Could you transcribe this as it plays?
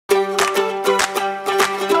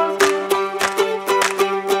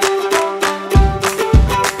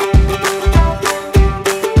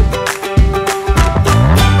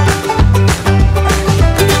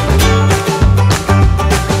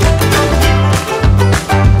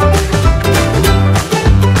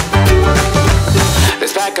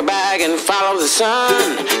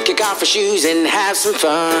sun. Kick off our shoes and have some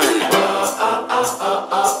fun.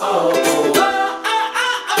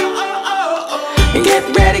 Get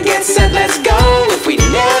ready, get set, let's go. If we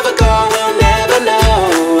never go, we'll never know.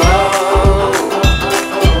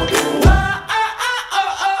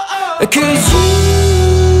 'Cause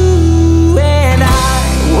you and I,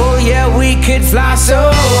 oh yeah, we could fly so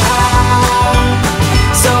high,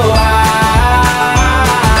 so high.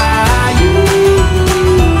 You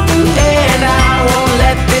and I won't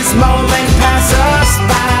let this moment pass us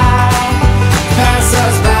by, pass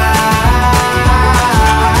us by.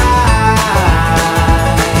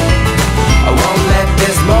 I won't let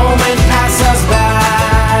this moment pass us by.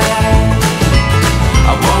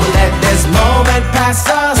 I won't let this moment pass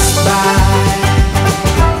us by.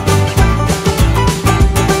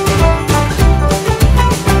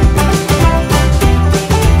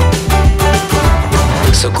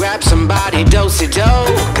 So grab somebody, do-si-do,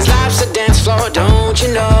 'cause life's a dance floor, don't you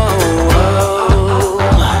know?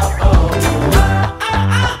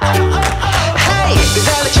 Hey, there's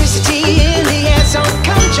electricity in the air, so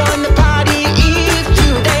come join the party if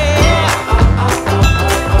you dare.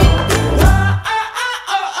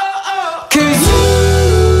 'Cause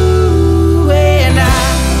you and I,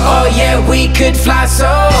 oh yeah, we could fly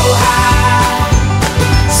so high,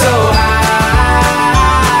 so high.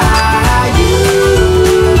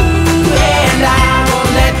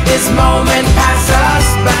 This moment pass us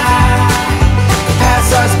by, pass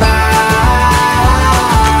us by.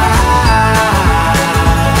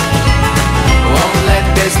 Won't let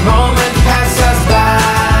this moment pass us by.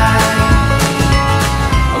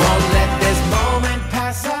 Won't let this moment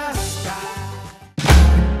pass us by.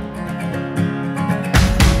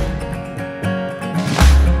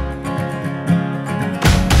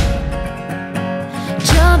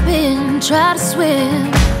 Jump in, try to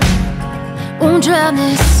swim, won't drown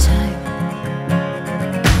this time.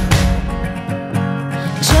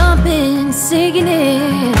 Jumping, sinking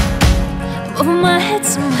in, over my head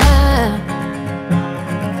somehow.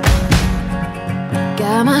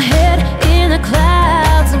 Got my head in the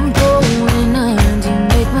clouds, I'm going on to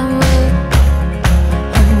make my way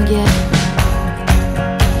home again.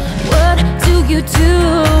 What do you do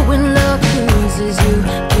when love loses you?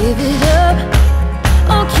 Give it up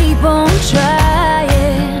or keep on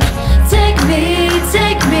trying. Take me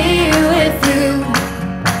with you.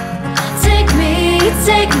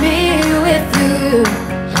 Take me with you.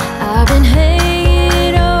 I've been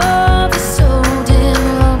hanging on for so damn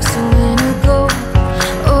long, so when you go,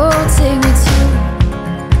 oh, take me too.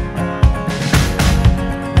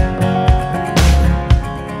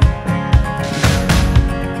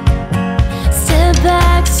 Stand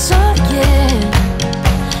back, so again,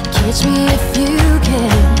 catch me if you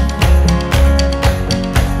can.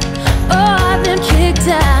 Oh, I've been kicked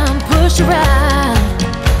down, pushed around,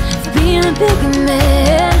 being a big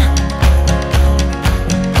man.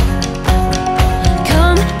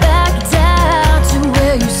 Come back down to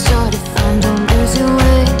where you started from. Don't lose your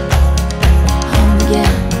way home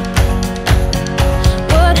again.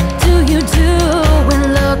 What do you do when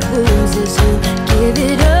luck loses you? Give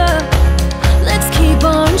it up, let's keep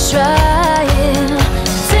on trying.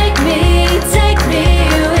 Take me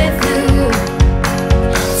with you.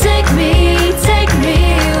 Take me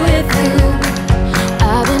with you.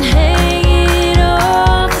 I've been hanging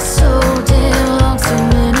on for so damn long, so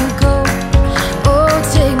when you go, oh,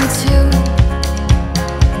 take me too.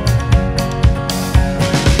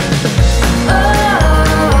 Oh,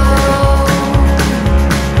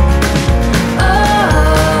 oh,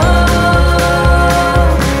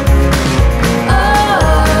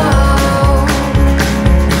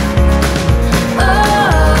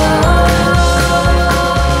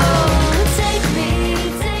 take me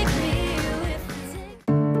with you.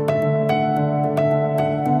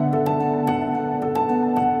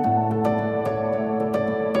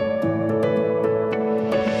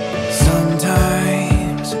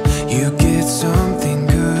 Sometimes you get something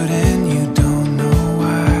good and you don't know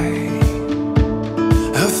why.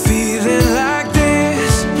 A feeling like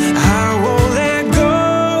this, I won't let go.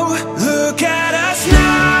 Look at us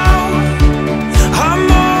now, our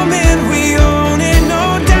moment, we own it, no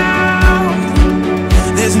doubt.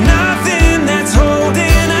 There's nothing that's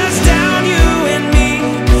holding us down, you and me,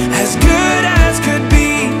 as good as could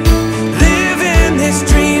be. Living this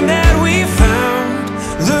dream that we found.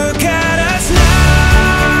 Look at us now.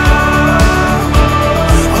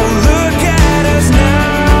 Oh, look at us now.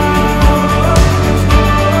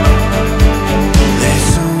 There's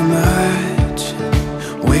so much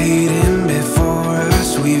waiting before us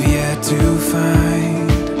we've yet to find.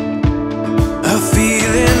 A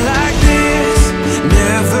feeling like this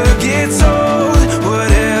never gets old.